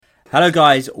Hello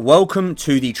guys, welcome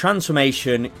to the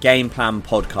Transformation Game Plan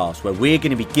podcast, where we're going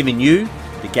to be giving you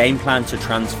the game plan to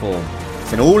transform.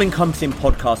 It's an all-encompassing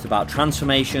podcast about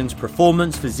transformations,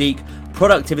 performance, physique,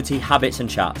 productivity, habits and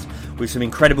chats, with some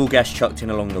incredible guests chucked in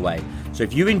along the way. So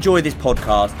if you enjoy this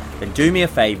podcast, then do me a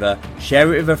favour,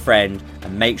 share it with a friend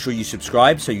and make sure you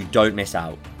subscribe so you don't miss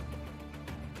out.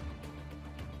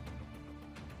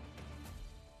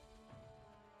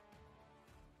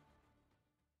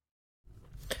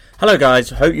 Hello guys,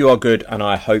 hope you are good and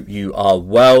I hope you are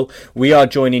well. We are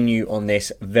joining you on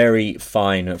this very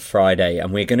fine Friday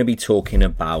and we're going to be talking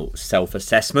about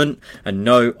self-assessment. And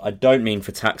no, I don't mean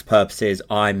for tax purposes,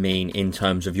 I mean in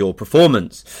terms of your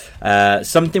performance.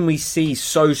 Something we see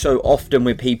so often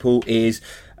with people is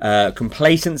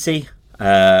complacency,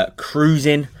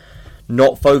 cruising,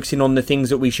 not focusing on the things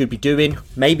that we should be doing.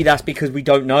 Maybe that's because we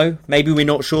don't know. Maybe we're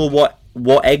not sure what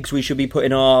eggs we should be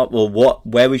putting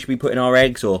where we should be putting our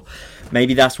eggs, or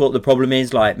maybe that's what the problem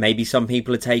is. Like maybe some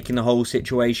people are taking the whole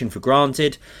situation for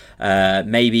granted.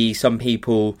 Maybe some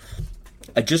people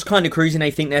are just kind of cruising.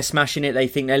 They think they're smashing it. They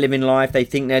think they're living life. They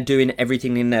think they're doing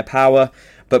everything in their power,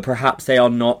 but perhaps they are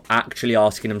not actually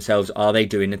asking themselves, are they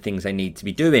doing the things they need to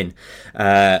be doing?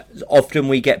 Often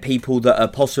we get people that are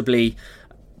possibly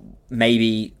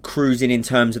maybe cruising in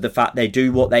terms of the fact they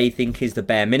do what they think is the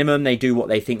bare minimum. They do what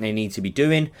they think they need to be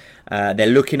doing. They're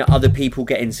looking at other people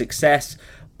getting success,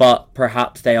 but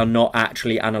perhaps they are not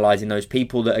actually analysing those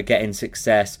people that are getting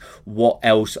success. What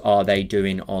else are they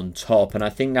doing on top? And I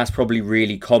think that's probably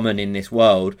really common in this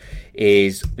world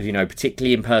is,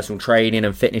 particularly in personal training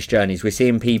and fitness journeys, we're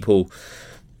seeing people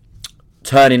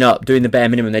turning up, doing the bare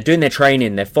minimum. They're doing their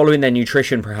training, they're following their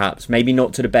nutrition perhaps, maybe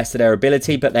not to the best of their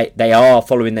ability, but they are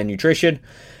following their nutrition.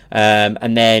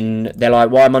 And then they're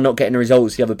like, why am I not getting the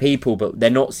results the other people? But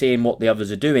they're not seeing what the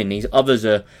others are doing. These others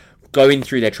are going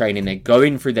through their training, they're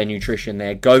going through their nutrition,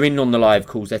 they're going on the live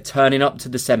calls, they're turning up to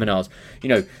the seminars.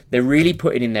 They're really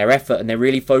putting in their effort and they're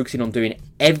really focusing on doing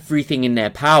everything in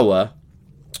their power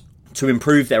to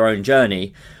improve their own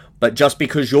journey. But just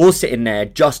because you're sitting there,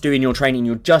 just doing your training,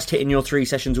 you're just hitting your 3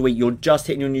 sessions a week, you're just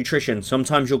hitting your nutrition,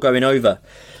 sometimes you're going over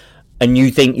and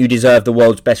you think you deserve the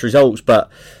world's best results, but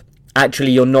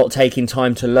actually you're not taking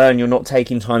time to learn, you're not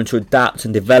taking time to adapt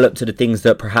and develop to the things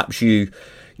that perhaps you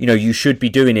should be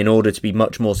doing in order to be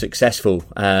much more successful.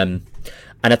 And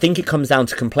I think it comes down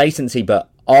to complacency, but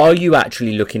are you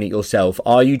actually looking at yourself?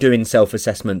 Are you doing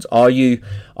self-assessments? Are you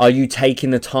taking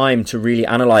the time to really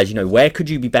analyse, where could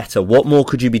you be better? What more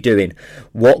could you be doing?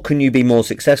 What can you be more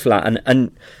successful at?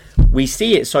 And we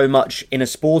see it so much in a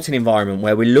sporting environment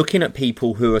where we're looking at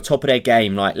people who are top of their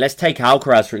game. Like, let's take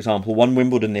Alcaraz, for example, won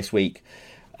Wimbledon this week.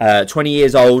 20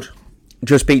 years old,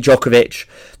 just beat Djokovic.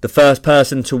 The first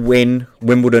person to win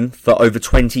Wimbledon for over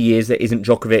 20 years that isn't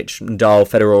Djokovic, Nadal,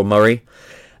 Federer or Murray.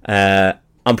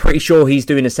 I'm pretty sure he's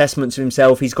doing assessments of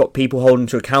himself. He's got people holding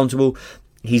to accountable.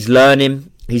 He's learning.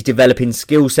 He's developing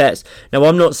skill sets. Now,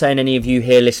 I'm not saying any of you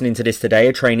here listening to this today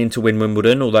are training to win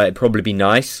Wimbledon, although it'd probably be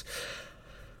nice.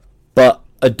 But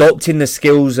adopting the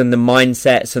skills and the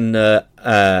mindsets and the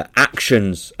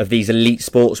actions of these elite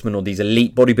sportsmen or these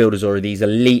elite bodybuilders or these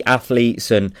elite athletes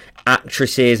and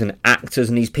actresses and actors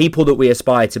and these people that we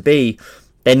aspire to be,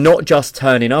 they're not just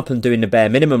turning up and doing the bare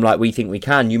minimum like we think we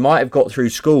can. You might have got through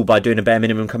school by doing a bare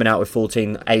minimum, coming out with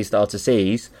 14 A-star to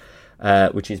C's,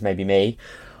 which is maybe me.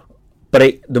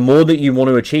 But the more that you want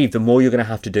to achieve, the more you're going to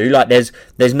have to do. Like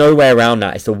there's no way around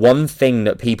that. It's the one thing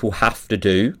that people have to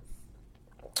do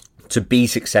to be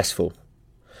successful.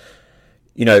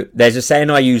 There's a saying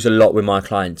I use a lot with my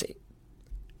clients.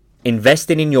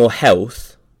 Investing in your health.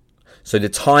 So the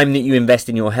time that you invest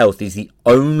in your health is the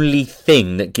only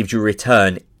thing that gives you a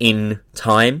return in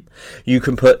time. You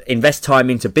can invest time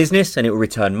into business and it will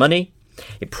return money.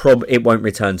 It won't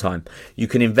return time. You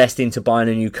can invest into buying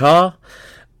a new car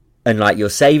and like your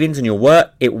savings and your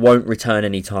work, it won't return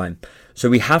any time. So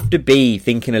we have to be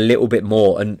thinking a little bit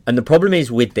more. And the problem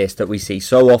is with this that we see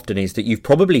so often is that you've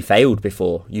probably failed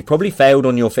before. You've probably failed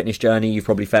on your fitness journey. You've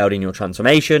probably failed in your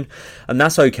transformation. And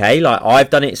that's okay. Like I've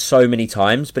done it so many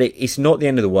times, but it's not the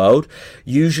end of the world.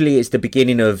 Usually it's the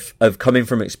beginning of coming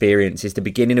from experience. It's the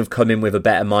beginning of coming with a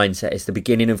better mindset. It's the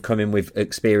beginning of coming with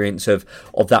experience of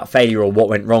that failure or what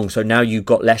went wrong. So now you've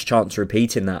got less chance of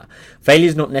repeating that. Failure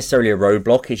is not necessarily a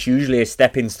roadblock. It's usually a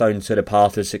stepping stone to the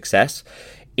path of success.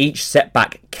 Each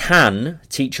setback can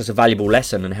teach us a valuable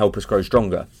lesson and help us grow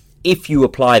stronger if you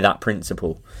apply that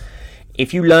principle.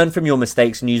 If you learn from your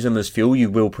mistakes and use them as fuel, you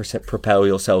will propel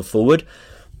yourself forward.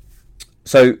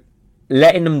 So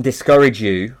letting them discourage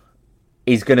you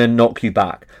is going to knock you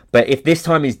back. But if this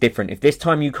time is different, if this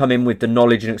time you come in with the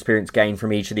knowledge and experience gained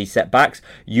from each of these setbacks,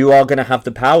 you are going to have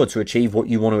the power to achieve what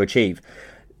you want to achieve.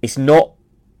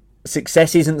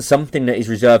 Success isn't something that is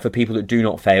reserved for people that do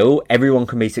not fail. Everyone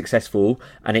can be successful,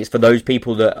 and it's for those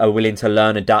people that are willing to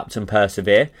learn, adapt, and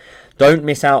persevere. Don't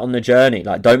miss out on the journey.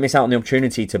 Don't miss out on the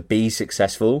opportunity to be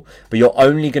successful. But you're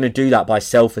only going to do that by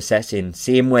self-assessing,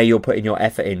 seeing where you're putting your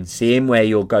effort in, seeing where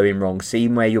you're going wrong,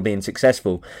 seeing where you're being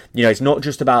successful. It's not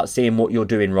just about seeing what you're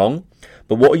doing wrong,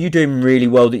 but what are you doing really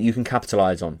well that you can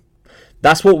capitalize on.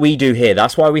 That's what we do here.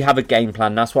 That's why we have a game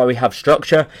plan. That's why we have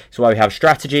structure. It's why we have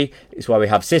strategy. It's why we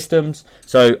have systems.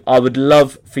 So I would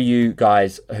love for you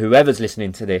guys, whoever's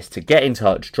listening to this, to get in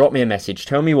touch, drop me a message,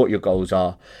 tell me what your goals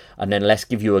are, and then let's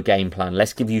give you a game plan.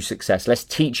 Let's give you success. Let's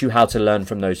teach you how to learn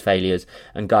from those failures.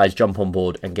 And guys, jump on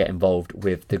board and get involved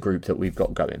with the group that we've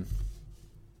got going.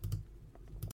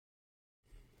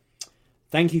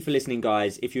 Thank you for listening,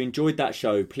 guys. If you enjoyed that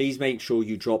show, please make sure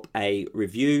you drop a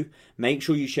review. Make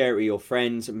sure you share it with your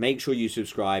friends. Make sure you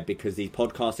subscribe, because these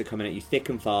podcasts are coming at you thick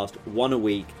and fast, one a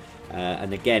week.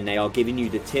 And again, they are giving you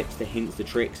the tips, the hints, the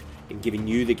tricks, and giving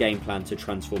you the game plan to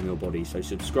transform your body. So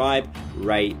subscribe,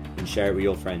 rate, and share it with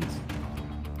your friends.